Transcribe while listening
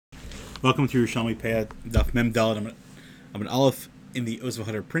Welcome to Yerushalmi Peah Daf Mem Daled. I'm an Aleph in the Oz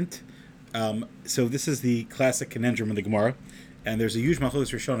V'Hadar print. So this is the classic conundrum of the Gemara, and there's a huge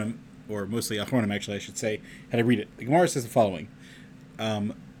machlokes Rishonim, or mostly Achronim actually, I should say, how to read it. The Gemara says the following: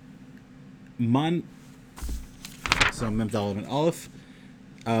 Man. So Mem Daled and Aleph.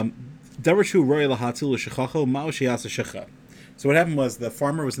 Darshu Roy Lahatzil Shechacho Mao Sheyasa Shecha. So what happened was the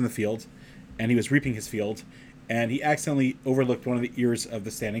farmer was in the field, and he was reaping his field, and he accidentally overlooked one of the ears of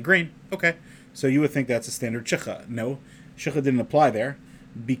the standing grain. Okay, so you would think that's a standard shecha. No, shecha didn't apply there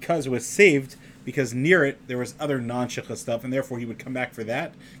because it was saved, because near it there was other non-shecha stuff, and therefore he would come back for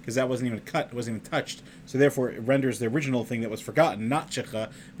that, because that wasn't even cut, it wasn't even touched. So therefore it renders the original thing that was forgotten not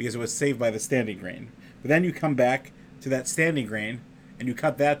shecha, because it was saved by the standing grain. But then you come back to that standing grain, and you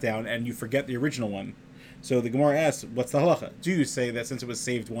cut that down, and you forget the original one. So the Gemara asks, what's the halacha? Do you say that since it was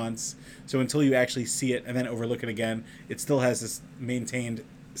saved once, so until you actually see it and then overlook it again, it still has this maintained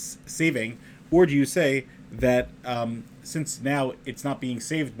saving? Or do you say that since now it's not being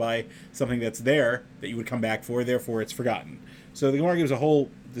saved by something that's there that you would come back for, therefore it's forgotten? So the Gemara gives a whole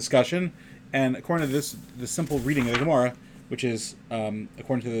discussion, and according to this, the simple reading of the Gemara, which is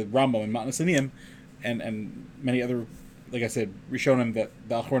according to the Rambam and Matnas Aniyim, and many other, like I said, Rishonim that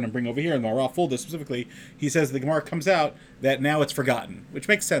the Achronim bring over here, and the Maral Fulda specifically, he says the Gemara comes out that now it's forgotten, which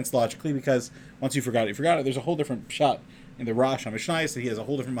makes sense logically, because once you forgot it. There's a whole different pshat in the Rosh HaMishnayos, so he has a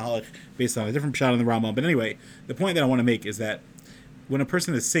whole different mahalach based on a different pshat in the Rambam. But anyway, the point that I want to make is that when a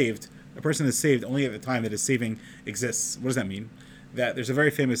person is saved only at the time that his saving exists. What does that mean? That there's a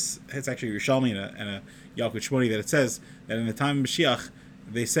very famous, it's actually Yerushalmi and a Yalkut Shmoni, that it says that in the time of Mashiach,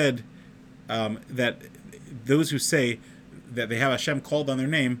 they said that those who say that they have Hashem called on their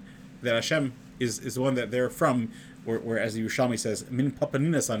name, that Hashem is the one that they're from, or as the Yerushalmi says, Min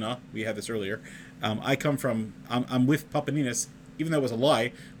Papaninas Ana, we had this earlier, I'm with Papaninas, even though it was a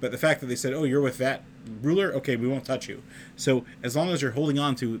lie, but the fact that they said, oh, you're with that ruler, okay, we won't touch you. So as long as you're holding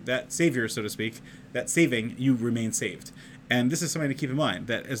on to that savior, so to speak, that saving, you remain saved. And this is something to keep in mind,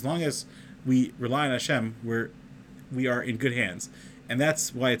 that as long as we rely on Hashem, we are in good hands. And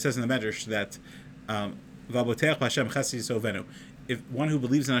that's why it says in the Medrash that if one who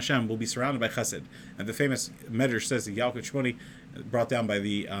believes in Hashem will be surrounded by chesed. And the famous Medrash says, the Yalkut Shmoni, brought down by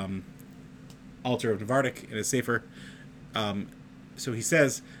the altar of Navardik in his Sefer. So he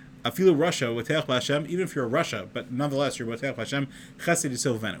says, Afilu Russia, even if you're a Russia, but nonetheless you're Hashem, chesed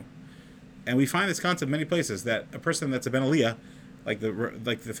yisovenu. And we find this concept in many places, that a person that's a Ben Aliyah, like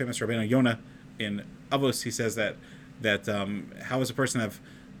the famous Rabbeinu Yonah in Avos, he says that how does a person have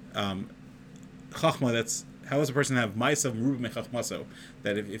chachma, how does a person have ma'asav merubah mechachmaso,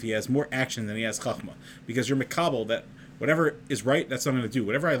 that if he has more action than he has chachma, because you're mekabel that whatever is right, that's what I'm going to do.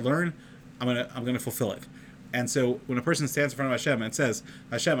 Whatever I learn, I'm going to fulfill it. And so when a person stands in front of Hashem and says,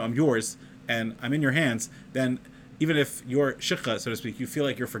 Hashem, I'm yours and I'm in your hands, then even if you're shikha, so to speak, you feel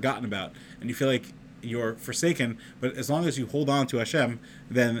like you're forgotten about and you feel like you're forsaken, but as long as you hold on to Hashem,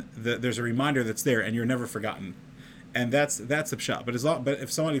 then there's a reminder that's there and you're never forgotten. And that's the pshat. But if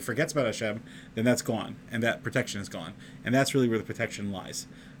somebody forgets about Hashem, then that's gone, and that protection is gone, and that's really where the protection lies.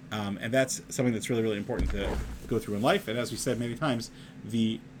 And that's something that's really, really important to go through in life. And as we said many times,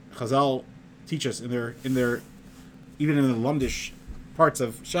 the Chazal teach us in their even in the lumdish parts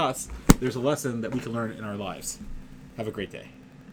of Shas, there's a lesson that we can learn in our lives. Have a great day.